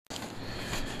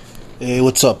Hey,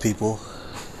 what's up, people?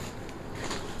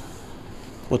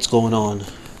 What's going on?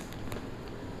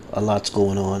 A lot's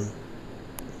going on.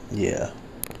 Yeah,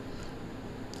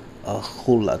 a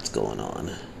whole lot's going on.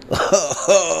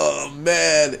 Oh,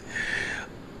 man.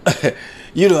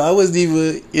 I wasn't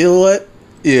even, you know what?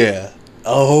 Yeah,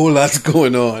 a whole lot's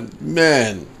going on.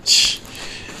 Man, it's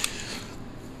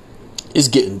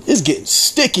getting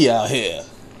sticky out here.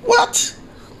 What?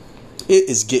 It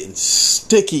is getting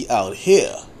sticky out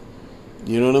here.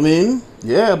 You know what I mean?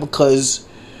 Yeah, because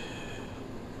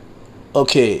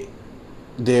okay,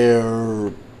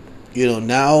 there,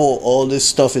 now all this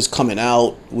stuff is coming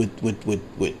out with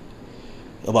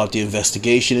about the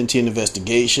investigation into an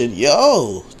investigation.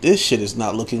 Yo, this shit is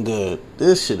not looking good.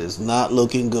 This shit is not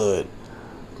looking good.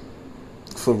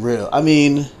 For real. I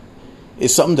mean,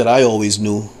 it's something that I always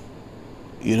knew.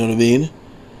 You know what I mean?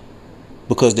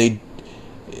 Because they,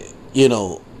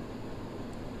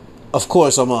 of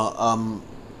course I'm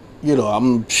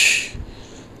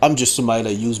just somebody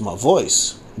that use my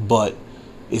voice, but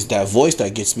it's that voice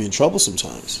that gets me in trouble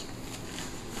sometimes.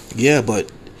 Yeah,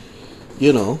 but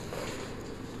you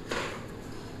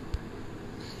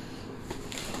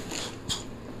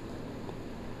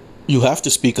have to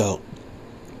speak out.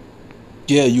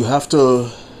 Yeah, you gotta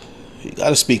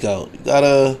speak out. You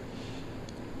gotta,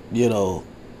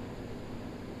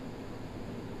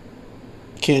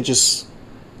 can't just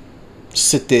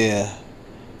sit there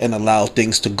and allow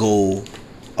things to go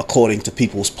according to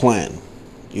people's plan.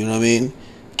 You know what I mean?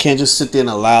 Can't just sit there and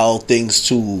allow things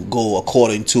to go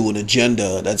according to an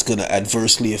agenda that's going to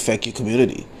adversely affect your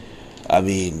community. I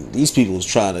mean, these people was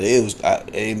trying to.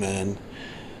 Hey man,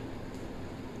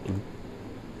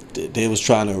 they was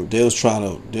trying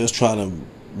to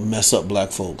mess up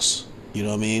black folks. You know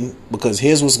what I mean? Because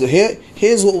here's what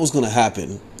was going to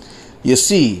happen. You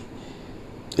see,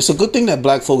 it's a good thing that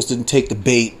black folks didn't take the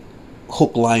bait,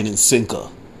 hook, line, and sinker.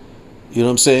 You know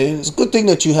what I'm saying? It's a good thing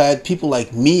that you had people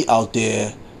like me out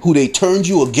there who they turned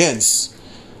you against.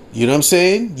 You know what I'm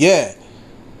saying? Yeah.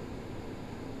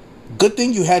 Good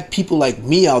thing you had people like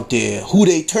me out there who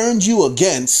they turned you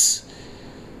against.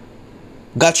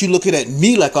 Got you looking at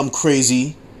me like I'm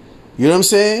crazy. You know what I'm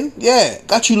saying? Yeah.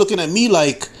 Got you looking at me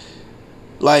like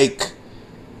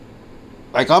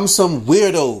I'm some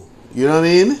weirdo. You know what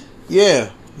I mean?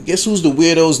 Yeah. Guess who's the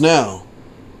weirdos now?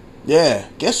 Yeah,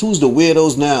 guess who's the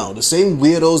weirdos now? The same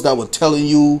weirdos that were telling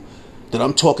you that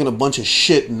I'm talking a bunch of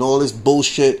shit and all this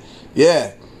bullshit.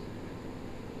 Yeah.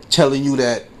 Telling you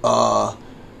that,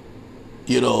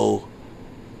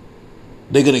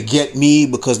 they're going to get me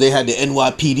because they had the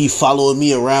NYPD following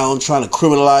me around trying to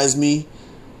criminalize me.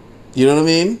 You know what I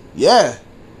mean? Yeah.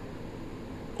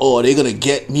 Or they're going to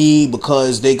get me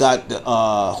because they got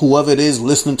whoever it is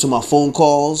listening to my phone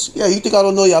calls. Yeah, you think I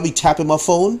don't know y'all be tapping my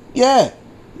phone? Yeah.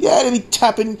 Yeah, they be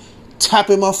tapping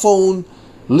my phone,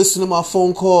 listening to my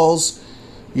phone calls.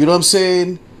 You know what I'm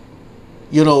saying?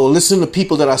 Listening to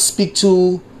people that I speak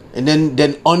to and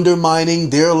then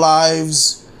undermining their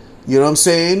lives. You know what I'm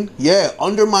saying? Yeah,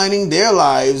 undermining their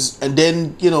lives and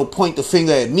then, point the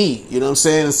finger at me. You know what I'm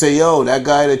saying? And say, yo, that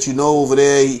guy that you know over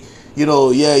there,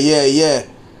 yeah.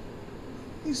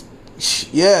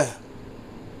 Yeah.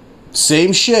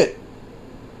 Same shit.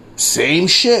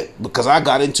 Because I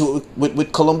got into it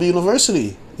with Columbia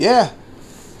University. Yeah.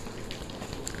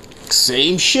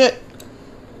 Same shit.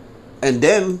 And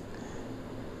then,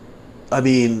 I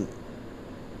mean,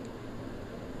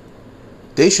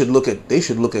 they should look at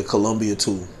Columbia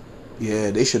too.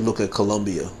 Yeah, they should look at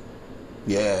Columbia.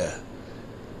 Yeah.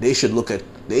 They should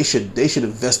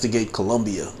investigate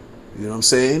Columbia. You know what I'm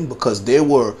saying? Because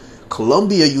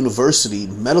Columbia University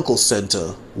Medical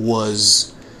Center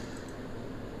was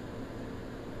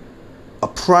a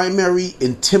primary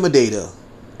intimidator,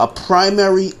 a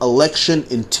primary election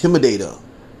intimidator.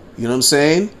 You know what I'm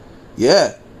saying?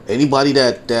 Yeah. Anybody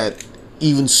that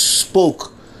even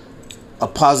spoke a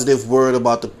positive word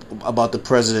about the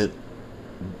president,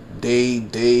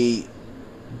 they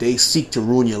seek to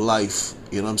ruin your life.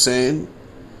 You know what I'm saying?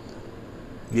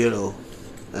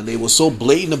 And they were so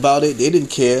blatant about it, they didn't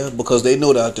care because they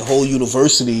know that the whole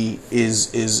university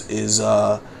is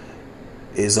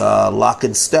lock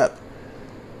and step.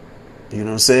 You know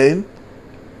what I'm saying?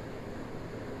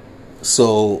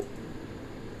 So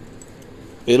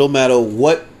it don't matter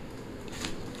what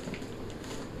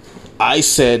I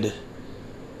said,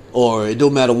 or it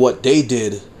don't matter what they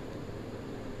did.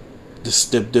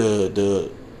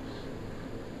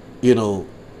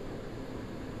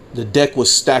 The deck was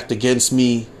stacked against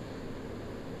me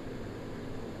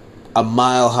a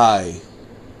mile high.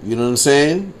 You know what I'm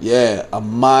saying? Yeah, a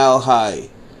mile high.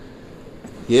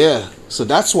 Yeah. So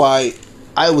that's why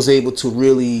I was able to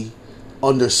really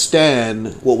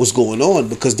understand what was going on,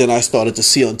 because then I started to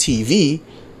see on TV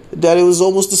that it was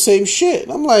almost the same shit.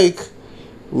 And I'm like,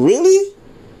 really?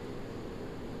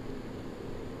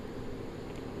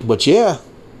 But yeah,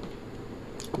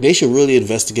 they should really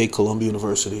investigate Columbia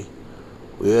University.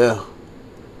 Yeah.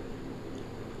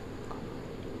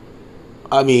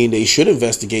 I mean, they should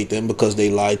investigate them because they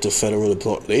lied to federal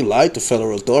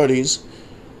authorities.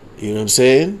 You know what I'm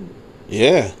saying?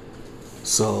 Yeah.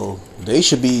 So they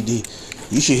should be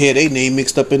you should hear their name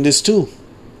mixed up in this too.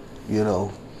 You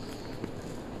know,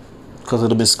 because of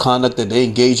the misconduct that they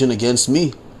engage in against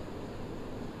me.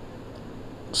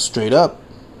 Straight up.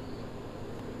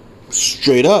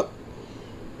 Straight up.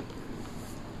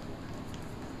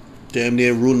 Damn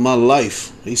near ruined my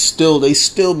life. They still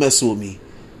messing with me.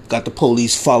 Got the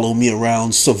police following me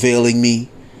around, surveilling me.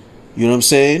 You know what I'm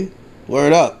saying?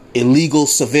 Word up. Illegal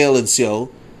surveillance, yo.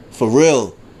 For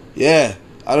real. Yeah.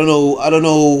 I don't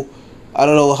know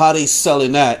how they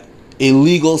selling that.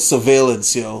 Illegal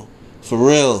surveillance, yo. For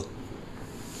real.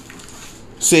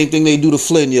 Same thing they do to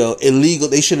Flynn, yo. Illegal.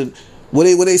 They shouldn't. What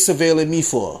they surveilling me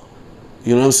for?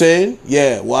 You know what I'm saying?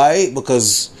 Yeah. Why?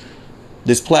 Because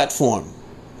this platform.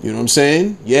 You know what I'm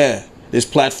saying? Yeah. This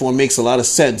platform makes a lot of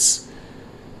sense.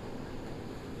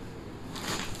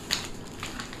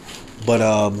 But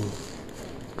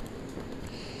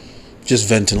just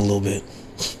venting a little bit.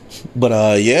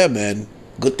 But yeah, man.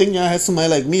 Good thing y'all had somebody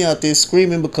like me out there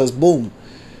screaming, because boom,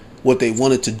 what they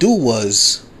wanted to do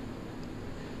was,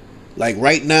 like,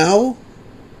 right now,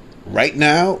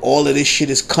 all of this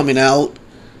shit is coming out,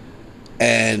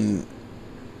 and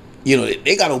you know,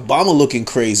 they got Obama looking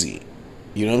crazy.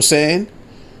 You know what I'm saying?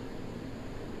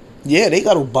 Yeah, they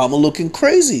got Obama looking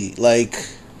crazy. Like,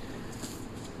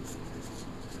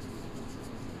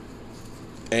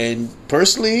 and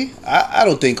personally, I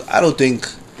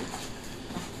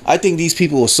think these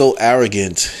people are so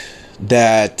arrogant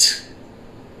that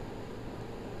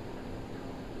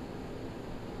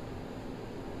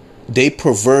they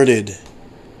perverted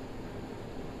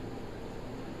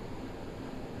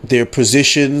their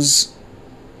positions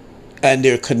and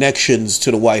their connections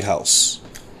to the White House.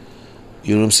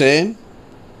 You know what I'm saying?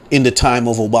 In the time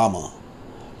of Obama.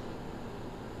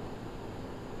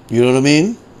 You know what I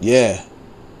mean? Yeah.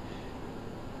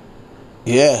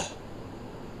 Yeah.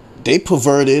 They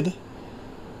perverted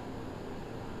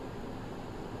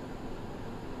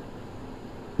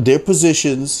their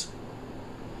positions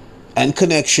and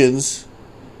connections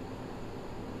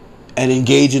and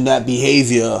engage in that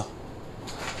behavior.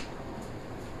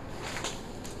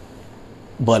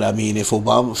 But I mean, if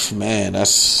Obama, man,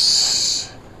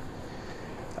 that's,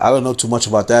 I don't know too much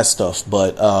about that stuff,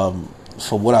 but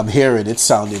from what I'm hearing, it's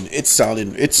sounding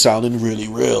really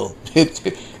real.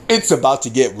 It's about to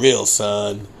get real,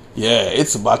 son. Yeah,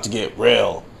 it's about to get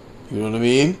real. You know what I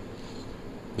mean?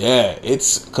 Yeah,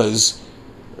 it's because,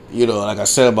 you know, like I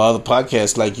said about other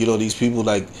podcasts, like, you know, these people,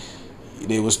 like,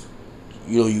 they was,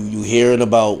 you know, you hearing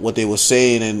about what they were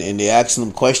saying, and they asking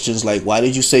them questions like, why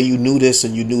did you say you knew this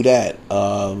and you knew that?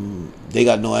 They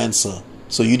got no answer.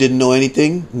 So you didn't know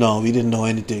anything? No, we didn't know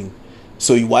anything.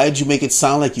 So why did you make it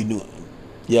sound like you knew?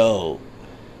 Yo,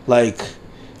 like,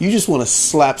 you just want to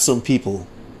slap some people.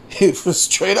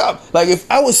 Straight up. Like,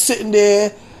 if I was sitting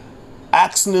there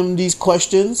asking them these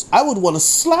questions, I would want to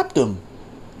slap them.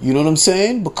 You know what I'm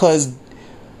saying? Because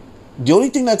the only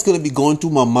thing that's going to be going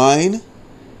through my mind,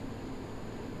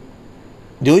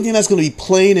 the only thing that's going to be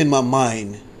playing in my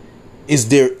mind is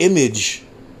their image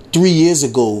 3 years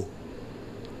ago,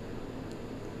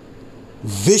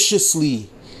 viciously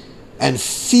and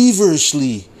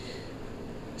feverishly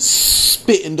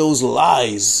spitting those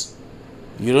lies.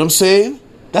 You know what I'm saying?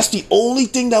 That's the only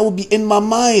thing that will be in my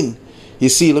mind. You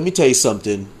see, let me tell you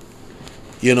something.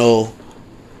 You know,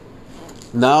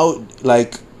 now,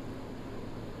 like,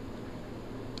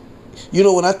 you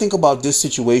know, when I think about this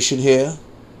situation here,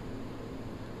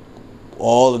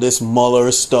 all of this Mueller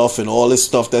stuff and all this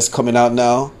stuff that's coming out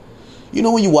now, you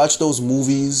know, when you watch those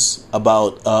movies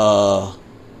about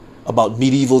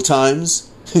medieval times,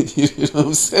 you know what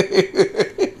I'm saying?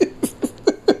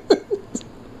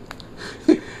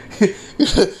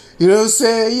 You know what I'm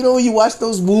saying? You know, when you watch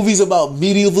those movies about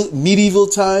medieval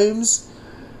times,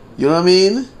 you know what I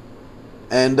mean?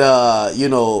 And you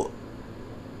know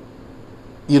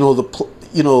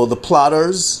the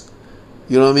plotters,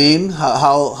 you know what I mean?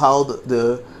 How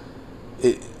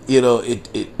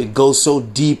it goes so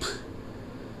deep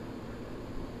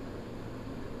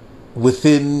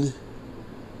within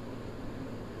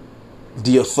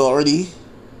the authority.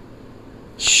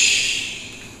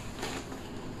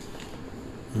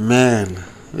 Man,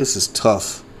 this is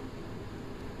tough.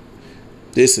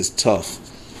 This is tough.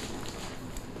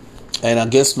 And I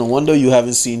guess no wonder you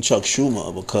haven't seen Chuck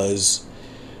Schumer, because,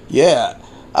 yeah,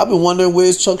 I've been wondering,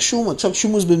 where's Chuck Schumer? Chuck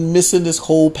Schumer's been missing this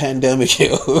whole pandemic,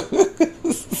 yo.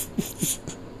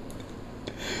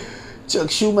 Chuck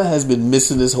Schumer has been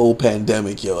missing this whole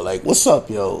pandemic, yo. Like, what's up,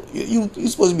 yo? You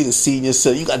supposed to be the senior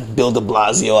citizen. You got Bill de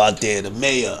Blasio out there, the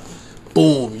mayor.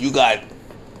 Boom. You got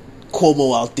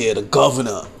Cuomo out there, the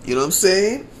governor. You know what I'm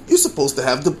saying? You're supposed to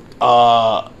have the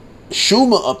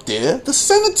Schumer up there, the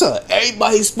senator.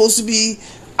 Everybody's supposed to be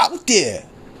out there,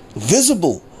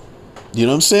 visible. You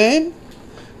know what I'm saying?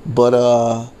 But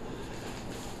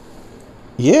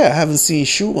yeah, I haven't seen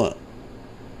Schumer.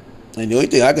 And the only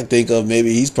thing I can think of,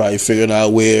 maybe he's probably figuring out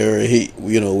where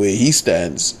he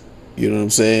stands. You know what I'm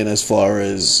saying? As far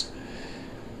as,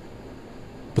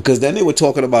 because then they were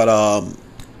talking about all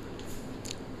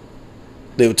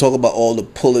the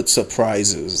Pulitzer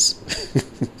prizes.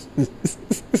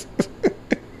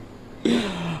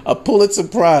 A Pulitzer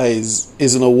Prize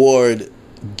is an award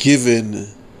given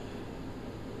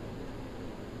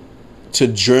to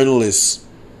journalists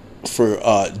for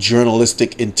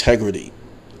journalistic integrity.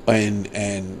 And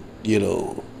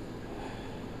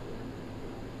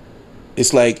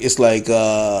it's like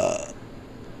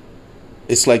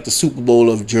the Super Bowl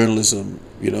of journalism.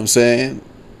 You know what I'm saying?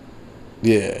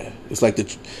 Yeah, it's like the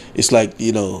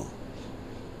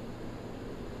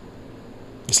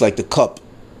cup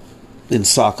in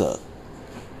soccer.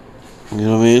 You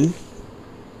know what I mean?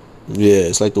 Yeah,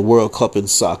 it's like the World Cup in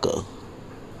soccer.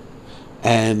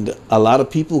 And a lot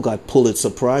of people got Pulitzer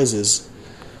prizes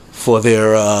for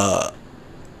their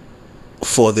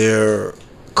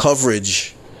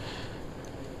coverage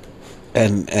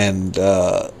and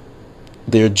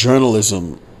their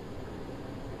journalism,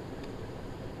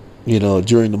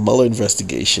 during the Mueller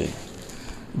investigation.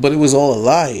 But it was all a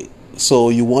lie. So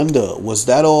you wonder, was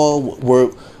that all?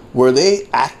 Were they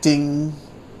acting?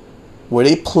 Were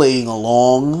they playing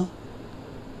along?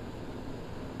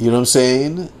 You know what I'm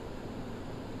saying?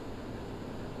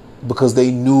 Because they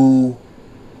knew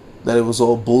that it was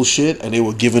all bullshit and they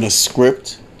were given a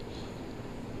script.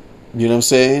 You know what I'm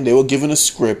saying? They were given a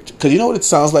script. Because you know what it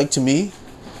sounds like to me?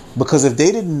 Because if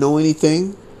they didn't know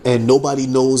anything and nobody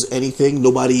knows anything,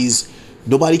 nobody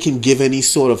can give any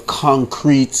sort of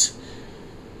concrete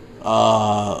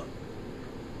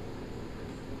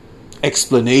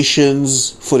explanations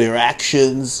for their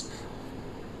actions,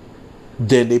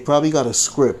 then they probably got a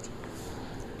script.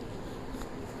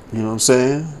 You know what I'm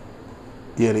saying?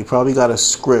 Yeah, they probably got a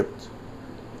script.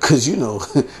 Because,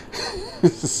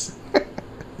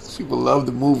 people love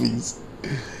the movies.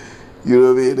 You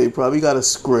know what I mean? They probably got a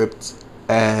script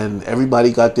and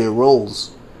everybody got their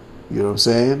roles. You know what I'm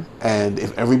saying? And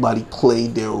if everybody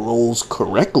played their roles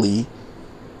correctly,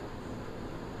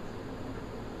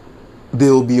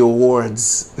 there will be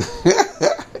awards.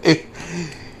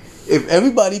 If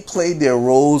everybody played their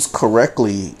roles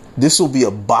correctly, this will be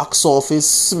a box office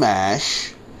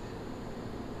smash.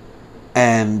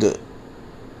 And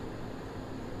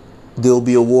there'll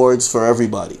be awards for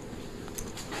everybody.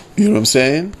 You know what I'm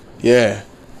saying? Yeah.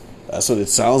 That's what it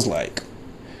sounds like.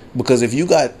 Because if you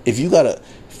got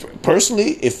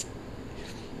personally,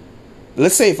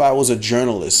 let's say if I was a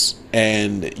journalist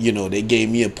and, they gave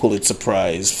me a Pulitzer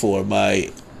Prize for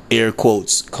my air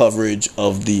quotes coverage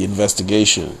of the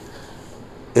investigation,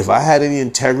 if I had any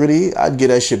integrity, I'd get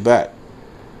that shit back.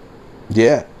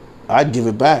 Yeah, I'd give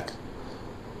it back.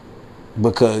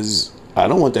 Because I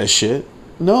don't want that shit.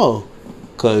 No.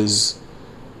 Because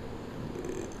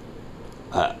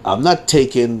I'm not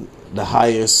taking the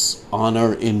highest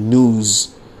honor in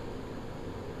news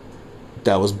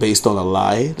that was based on a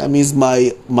lie. That means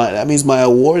my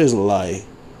award is a lie.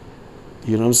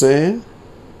 You know what I'm saying?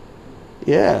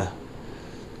 Yeah.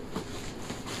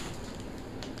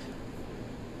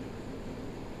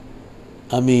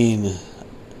 I mean,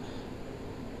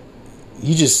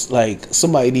 you just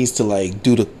somebody needs to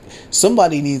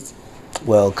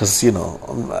because I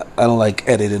don't like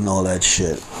editing all that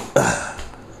shit.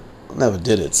 Never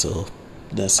did it, so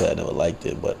that's why I never liked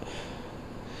it. But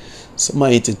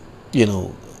somebody need to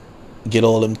get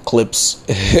all them clips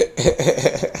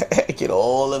get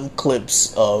all them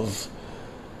clips of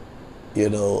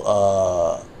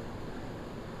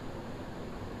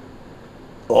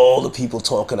all the people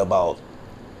talking about,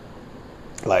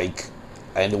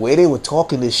 and the way they were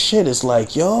talking this shit is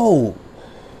like, yo,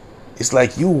 it's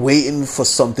like you waiting for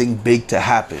something big to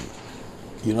happen.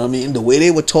 You know what I mean? The way they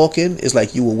were talking is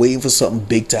like you were waiting for something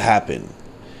big to happen.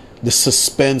 The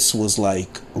suspense was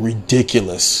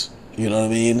ridiculous. You know what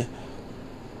I mean?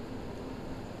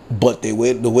 But the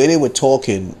way they were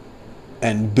talking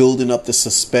and building up the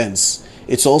suspense,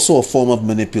 it's also a form of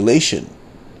manipulation.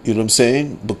 You know what I'm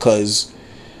saying? Because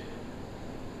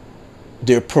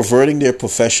they're perverting their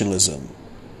professionalism.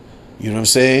 You know what I'm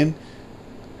saying?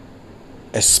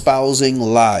 Espousing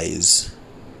lies,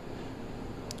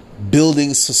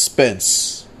 building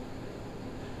suspense.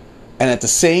 And at the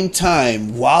same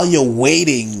time, while you're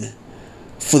waiting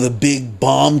for the big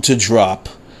bomb to drop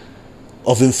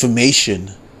of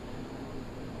information,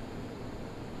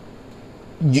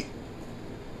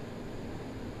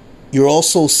 you're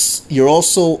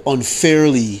also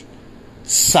unfairly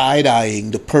side-eyeing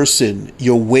the person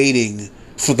you're waiting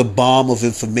for the bomb of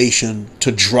information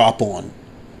to drop on.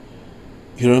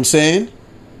 You know what I'm saying?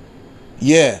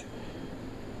 Yeah.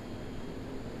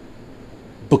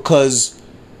 Because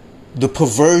the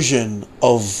perversion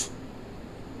of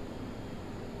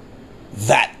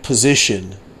that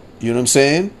position, you know what I'm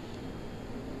saying?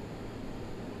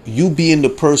 You being the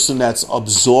person that's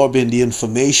absorbing the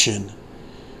information,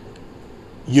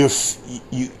 you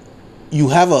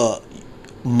have a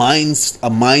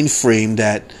mind frame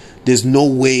that there's no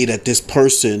way that this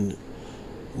person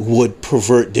would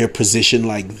pervert their position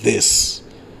like this.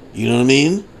 You know what I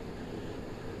mean?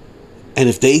 And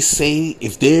if they say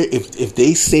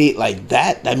it like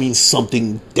that, that means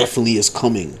something definitely is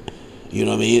coming. You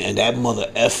know what I mean? And that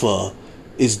mother effer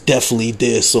is definitely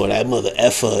this, or that mother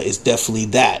effer is definitely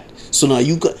that. So now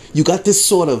you got this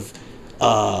sort of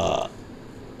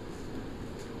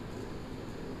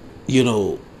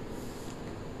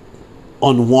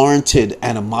unwarranted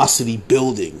animosity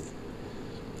building.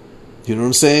 You know what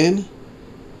I'm saying?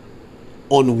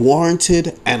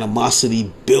 Unwarranted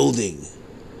animosity building.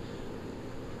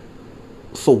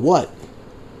 For what?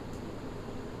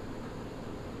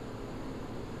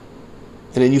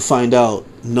 And then you find out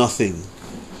nothing.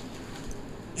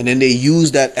 And then they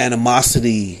use that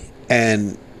animosity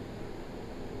and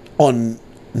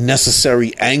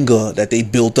unnecessary anger that they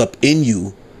built up in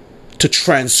you to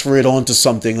transfer it onto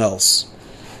something else.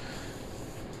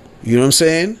 You know what I'm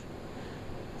saying?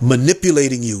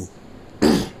 Manipulating you.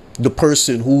 The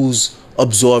person who's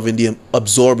absorbing the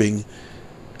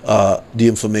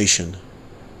information.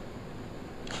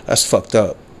 That's fucked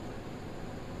up.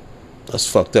 That's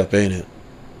fucked up, ain't it?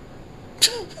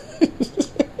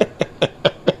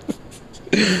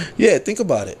 Yeah, think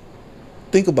about it.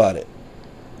 Think about it.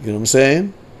 You know what I'm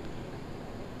saying?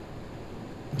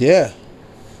 Yeah.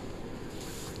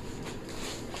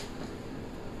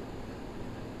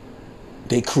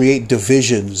 They create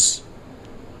divisions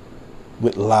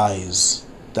with lies.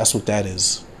 That's what that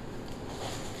is.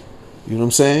 You know what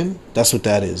I'm saying? That's what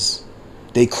that is.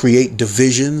 They create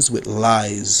divisions with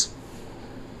lies.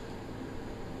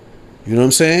 You know what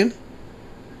I'm saying?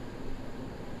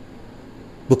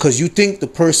 Because you think the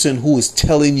person who is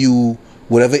telling you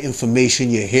whatever information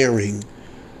you're hearing,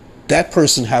 that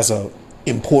person has a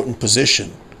important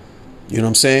position. You know what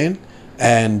I'm saying?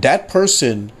 And that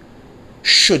person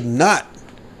should not,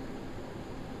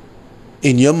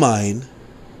 in your mind,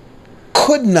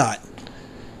 could not,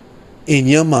 in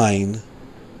your mind,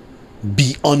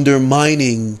 be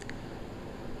undermining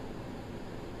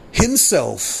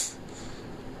himself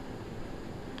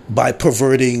by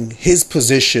perverting his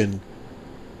position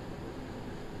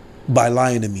by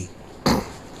lying to me.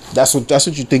 That's what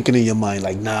you're thinking in your mind.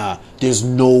 Like, nah, there's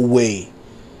no way.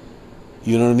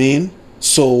 You know what I mean?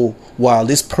 So while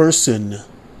this pervert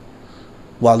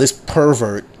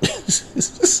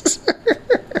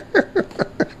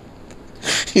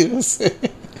you know what I'm saying?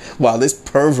 While this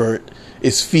pervert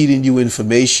is feeding you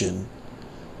information,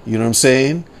 you know what I'm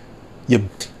saying? You're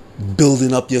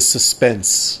building up your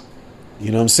suspense.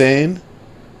 You know what I'm saying?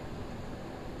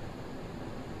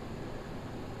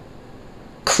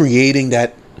 Creating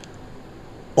that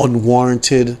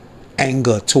unwarranted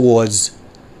anger towards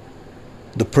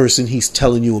the person he's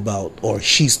telling you about or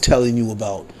she's telling you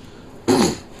about.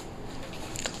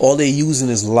 All they're using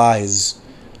is lies.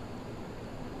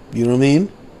 You know what I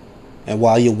mean? And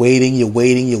while you're waiting, you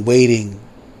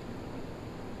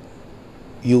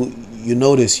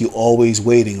notice you're always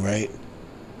waiting, right?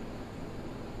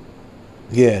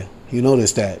 Yeah, you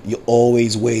notice that. You're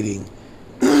always waiting.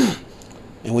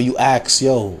 And when you ask,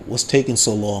 yo, what's taking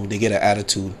so long? They get an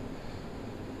attitude.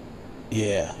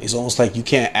 Yeah, it's almost like you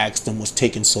can't ask them what's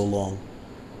taking so long.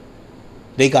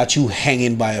 They got you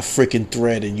hanging by a freaking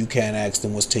thread and you can't ask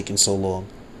them what's taking so long.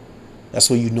 That's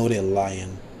when you know they're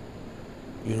lying.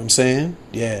 You know what I'm saying?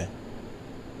 Yeah.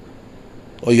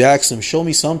 Or you ask them, show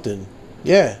me something.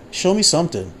 Yeah, show me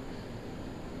something.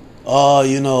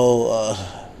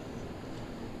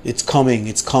 It's coming.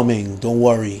 Don't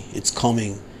worry, it's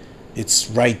coming. It's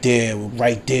right there.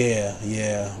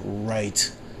 Yeah,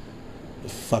 right.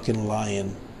 Fucking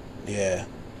lying. Yeah.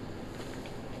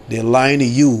 They're lying to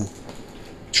you,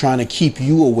 trying to keep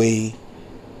you away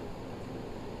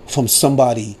from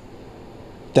somebody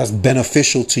that's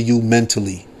beneficial to you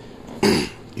mentally.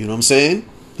 You know what I'm saying?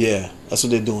 Yeah, that's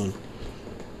what they're doing.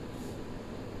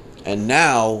 And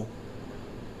now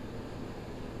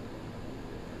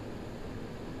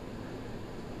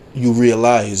you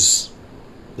realize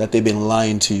that they've been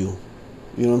lying to you.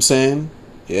 You know what I'm saying?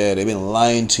 Yeah, they've been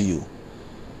lying to you.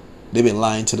 They've been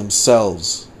lying to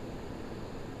themselves.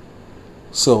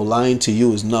 So lying to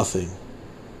you is nothing.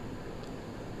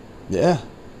 Yeah.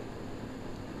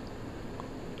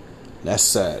 That's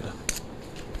sad.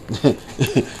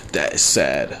 That is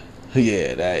sad.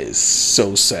 Yeah, that is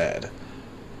so sad.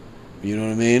 You know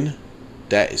what I mean?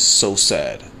 That is so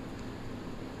sad.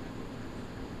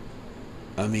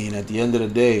 I mean, at the end of the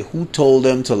day, who told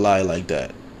them to lie like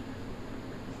that?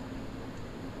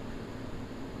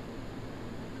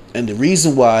 And the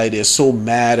reason why they're so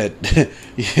mad at...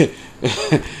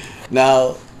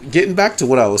 Now, getting back to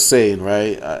what I was saying,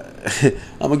 right?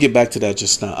 I'm going to get back to that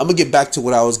just now. I'm going to get back to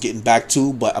what I was getting back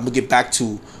to, but I'm going to get back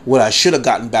to what I should have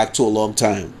gotten back to a long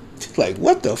time. Like,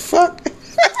 what the fuck?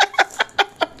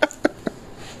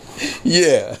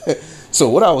 Yeah. So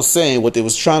what I was saying, what they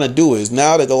was trying to do is,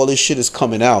 now that all this shit is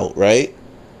coming out, right?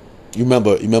 You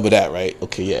remember that, right?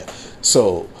 Okay, yeah.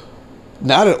 So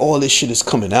now that all this shit is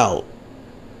coming out,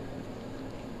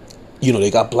 you know,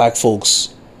 they got black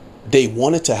folks. They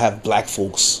wanted to have black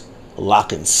folks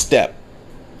lock in step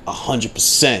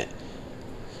 100%.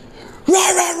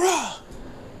 Rah, rah, rah.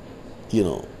 You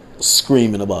know,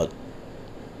 screaming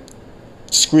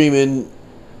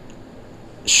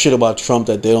shit about Trump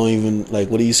that they don't even like.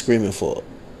 What are you screaming for?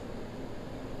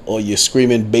 Or you're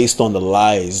screaming based on the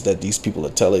lies that these people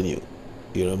are telling you.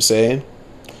 You know what I'm saying?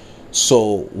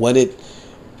 So when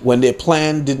their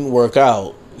plan didn't work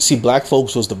out, see, black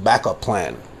folks was the backup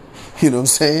plan. You know what I'm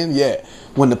saying? Yeah.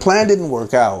 When the plan didn't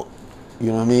work out, you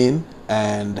know what I mean?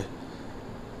 And,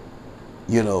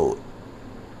 you know,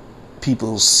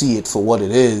 people see it for what it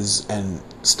is and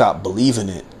stop believing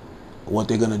it. What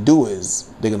they're going to do is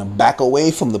they're going to back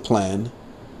away from the plan,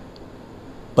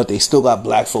 but they still got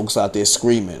black folks out there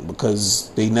screaming because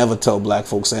they never tell black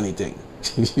folks anything.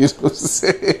 You know what I'm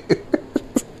saying?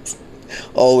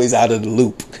 Always out of the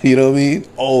loop. You know what I mean?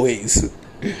 Always.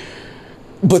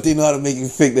 But they know how to make you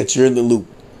think that you're in the loop.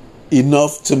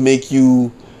 Enough to make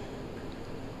you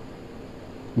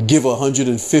give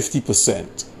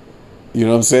 150%. You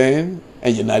know what I'm saying?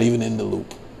 And you're not even in the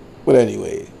loop. But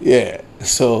anyway, yeah.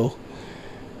 So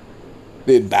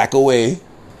they'd back away.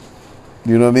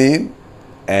 You know what I mean?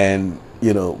 And,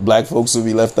 you know, black folks will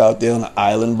be left out there on the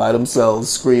island by themselves,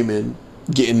 screaming,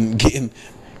 getting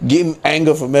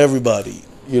anger from everybody.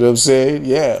 You know what I'm saying?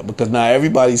 Yeah, because now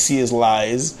everybody sees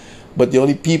lies, but the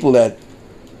only people that,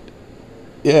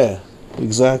 yeah,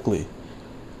 exactly.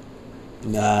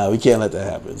 Nah, we can't let that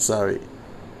happen. Sorry.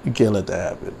 We can't let that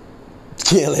happen.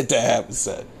 Can't let that happen,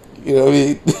 son. You know what I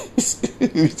mean?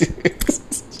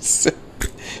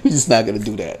 We're just not going to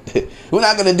do that. We're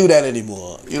not going to do that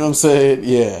anymore. You know what I'm saying?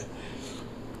 Yeah.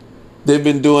 They've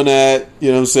been doing that, you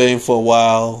know what I'm saying, for a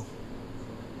while.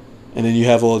 And then you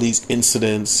have all these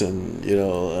incidents and, you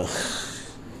know,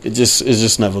 it's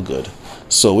just never good.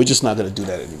 So we're just not going to do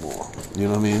that anymore. You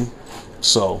know what I mean?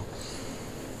 So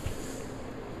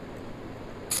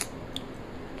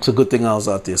it's a good thing I was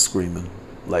out there screaming.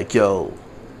 Like, yo,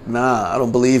 nah, I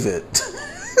don't believe it.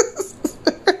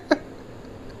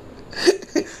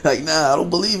 Like, nah, I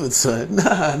don't believe it, son.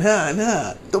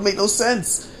 Nah. Don't make no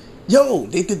sense. Yo,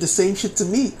 they did the same shit to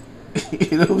me.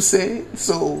 You know what I'm saying?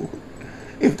 So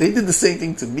if they did the same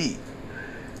thing to me,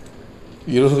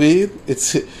 you know what I mean?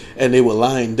 And they were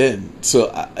lying then.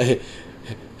 So I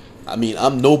mean,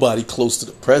 I'm nobody close to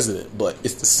the president, but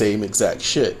it's the same exact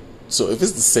shit. So if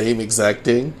it's the same exact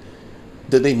thing,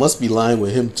 then they must be lying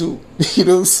with him too. You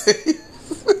know what I'm saying?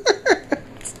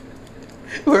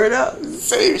 Word out,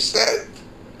 same shit.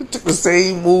 It took the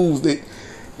same moves.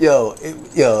 Yo,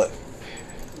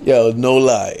 no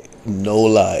lie. You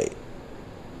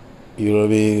know what I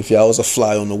mean? If y'all was a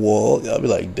fly on the wall, y'all be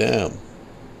like, damn.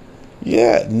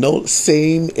 Yeah, no,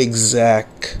 same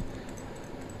exact.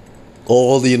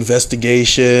 All the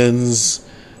investigations,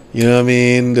 you know what I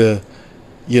mean?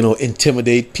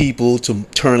 Intimidate people to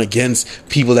turn against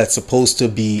people that's supposed to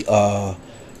be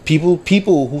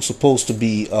people who supposed to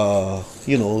be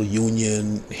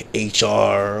union,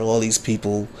 HR, all these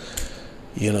people,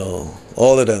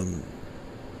 all of them.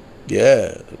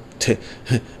 Yeah.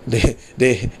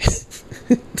 They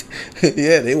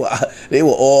yeah, they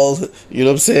were all, you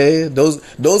know what I'm saying?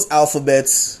 Those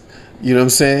alphabets, You know what I'm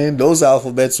saying? Those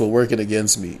alphabets were working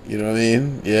against me. You know what I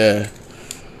mean? Yeah.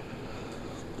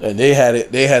 And they had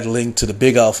it. They had linked to the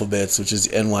big alphabets, which is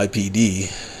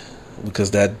NYPD,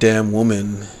 because that damn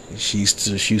woman, she used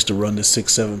to run the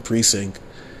 6-7 precinct.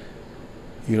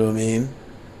 You know what I mean?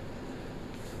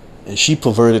 And she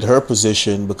perverted her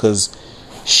position because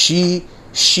she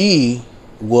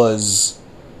was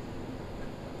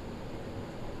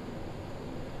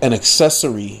an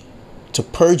accessory to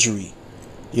perjury.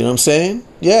 You know what I'm saying?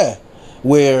 Yeah.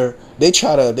 Where they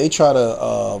try to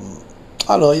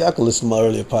I don't know, y'all can listen to my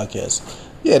earlier podcast.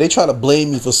 Yeah, they try to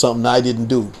blame me for something I didn't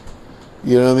do.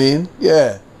 You know what I mean?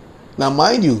 Yeah. Now,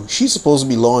 mind you, she's supposed to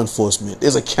be law enforcement.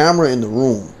 There's a camera in the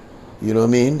room. You know what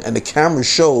I mean? And the camera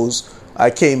shows I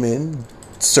came in,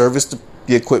 serviced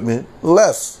the equipment,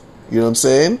 left. You know what I'm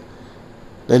saying?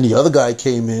 Then the other guy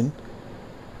came in.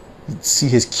 You see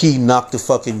his key knocked the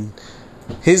fucking...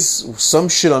 some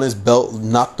shit on his belt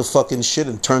knocked the fucking shit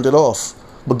and turned it off.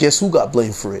 But guess who got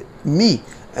blamed for it? Me.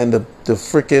 And the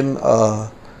freaking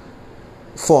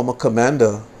former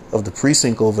commander of the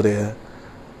precinct over there.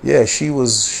 Yeah, she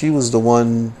was the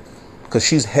one, because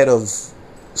she's head of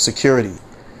security.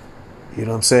 You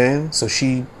know what I'm saying? So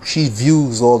she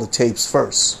views all the tapes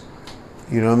first.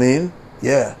 You know what I mean?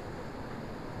 Yeah.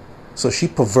 So she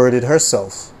perverted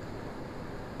herself.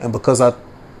 And because I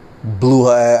blew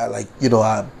her, like, you know,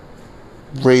 I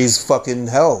raised fucking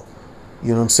hell. You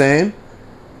know what I'm saying?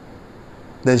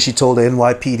 Then she told the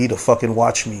NYPD to fucking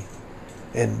watch me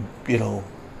and, you know,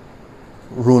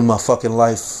 ruin my fucking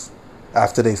life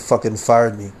after they fucking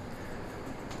fired me.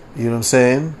 You know what I'm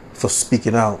saying? For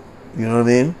speaking out. You know what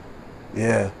I mean?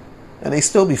 Yeah. And they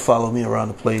still be following me around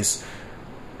the place.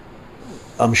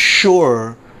 I'm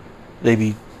sure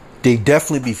they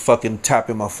definitely be fucking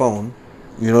tapping my phone.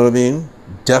 You know what I mean?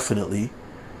 Definitely.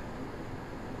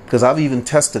 Because I've even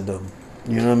tested them.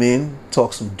 You know what I mean?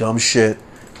 Talk some dumb shit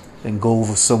and go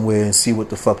over somewhere and see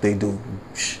what the fuck they do.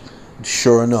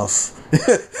 Sure enough.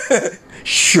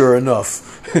 Sure enough.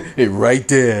 It right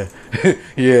there.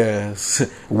 Yes.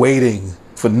 Waiting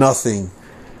for nothing.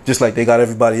 Just like they got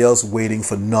everybody else waiting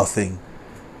for nothing.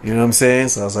 You know what I'm saying?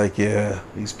 So I was like, yeah,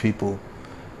 these people.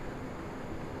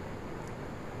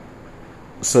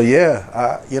 So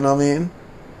yeah, you know what I mean?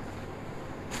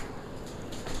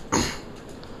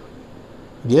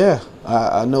 Yeah,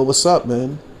 I know what's up,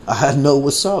 man. I know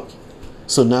what's up.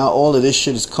 So now all of this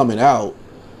shit is coming out.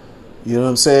 You know what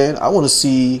I'm saying? I want to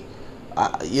see,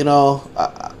 you know,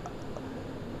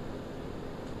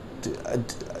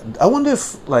 I wonder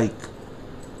if, like,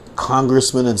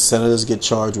 congressmen and senators get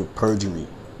charged with perjury.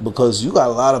 Because you got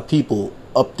a lot of people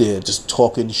up there just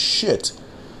talking shit.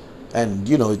 And,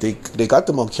 you know, they got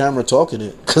them on camera talking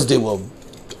it because they were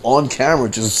on camera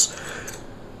just,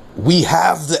 we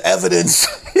have the evidence.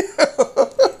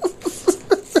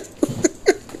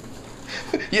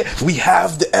 Yeah, we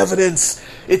have the evidence.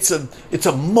 It's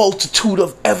a multitude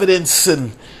of evidence,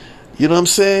 and you know what I'm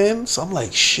saying? So I'm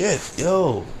like, shit,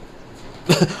 yo.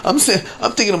 I'm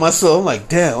thinking to myself, I'm like,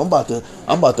 damn, I'm about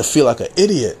to feel like an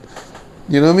idiot.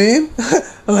 You know what I mean?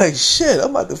 I'm like, shit,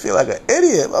 I'm about to feel like an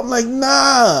idiot. I'm like,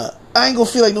 nah, I ain't gonna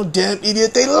feel like no damn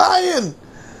idiot. They lying.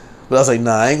 But I was like,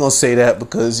 nah, I ain't gonna say that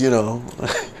because, you know,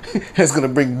 it's gonna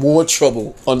bring more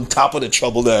trouble on top of the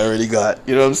trouble that I already got.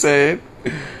 You know what I'm saying?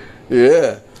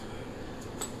 Yeah.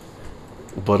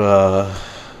 But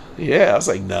yeah, I was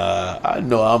like, nah, I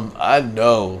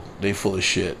know they full of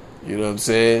shit. You know what I'm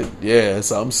saying? Yeah,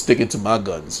 so I'm sticking to my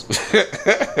guns.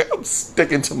 I'm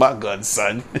sticking to my guns,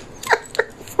 son.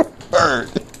 Word.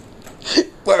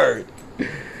 Word.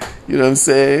 You know what I'm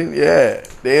saying? Yeah.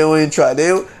 They don't even try.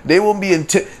 They won't be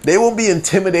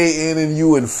intimidating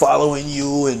you and following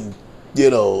you and,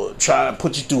 you know, trying to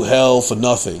put you through hell for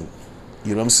nothing.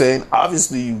 You know what I'm saying?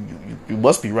 Obviously, you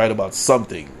must be right about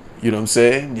something. You know what I'm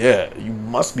saying? Yeah, you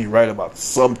must be right about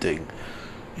something.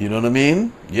 You know what I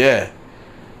mean? Yeah.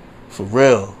 For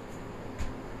real.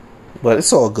 But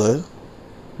it's all good.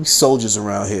 We soldiers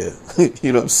around here.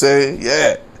 You know what I'm saying?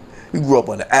 Yeah. We grew up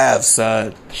on the Ave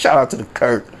side. Shout out to the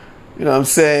Kirk. You know what I'm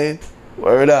saying?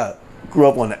 Word up. Grew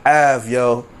up on the Ave,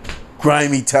 yo.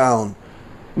 Grimy town.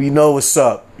 We know what's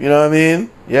up. You know what I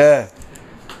mean? Yeah.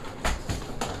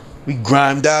 We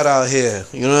grimed out here.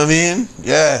 You know what I mean?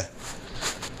 Yeah.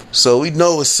 So we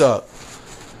know what's up.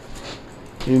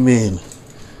 What do you mean?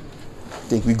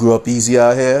 Think we grew up easy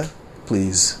out here?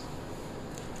 Please.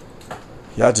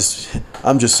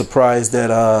 I'm just surprised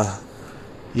that,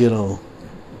 you know,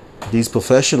 these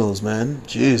professionals, man.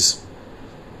 Jeez.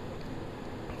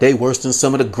 They worse than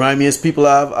some of the grimiest people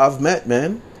I've met,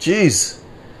 man. Jeez.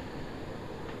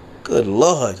 Good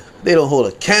Lord. They don't hold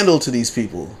a candle to these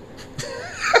people.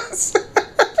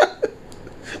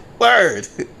 Word.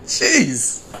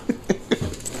 Jeez.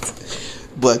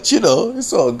 But,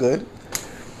 it's all good.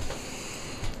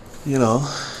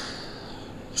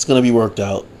 It's going to be worked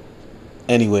out.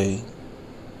 Anyway,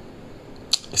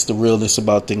 it's the Realness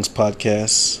About Things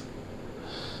podcast.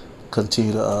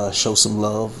 Continue to show some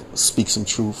love, speak some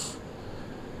truth,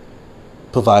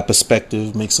 provide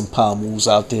perspective, make some power moves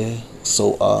out there.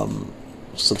 So,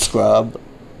 subscribe,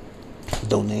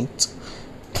 donate,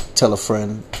 tell a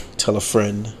friend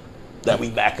that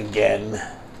we back again.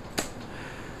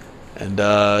 And,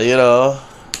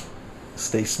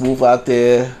 stay smooth out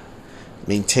there,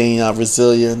 maintain our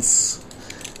resilience,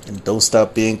 and don't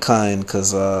stop being kind,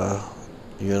 because,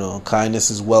 kindness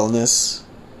is wellness.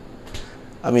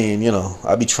 I mean,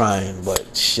 I be trying,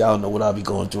 but y'all know what I be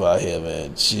going through out here,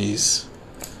 man. Jeez.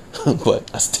 But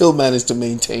I still manage to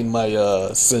maintain my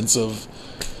sense of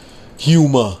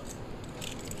humor.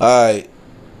 Alright,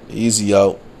 easy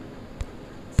out.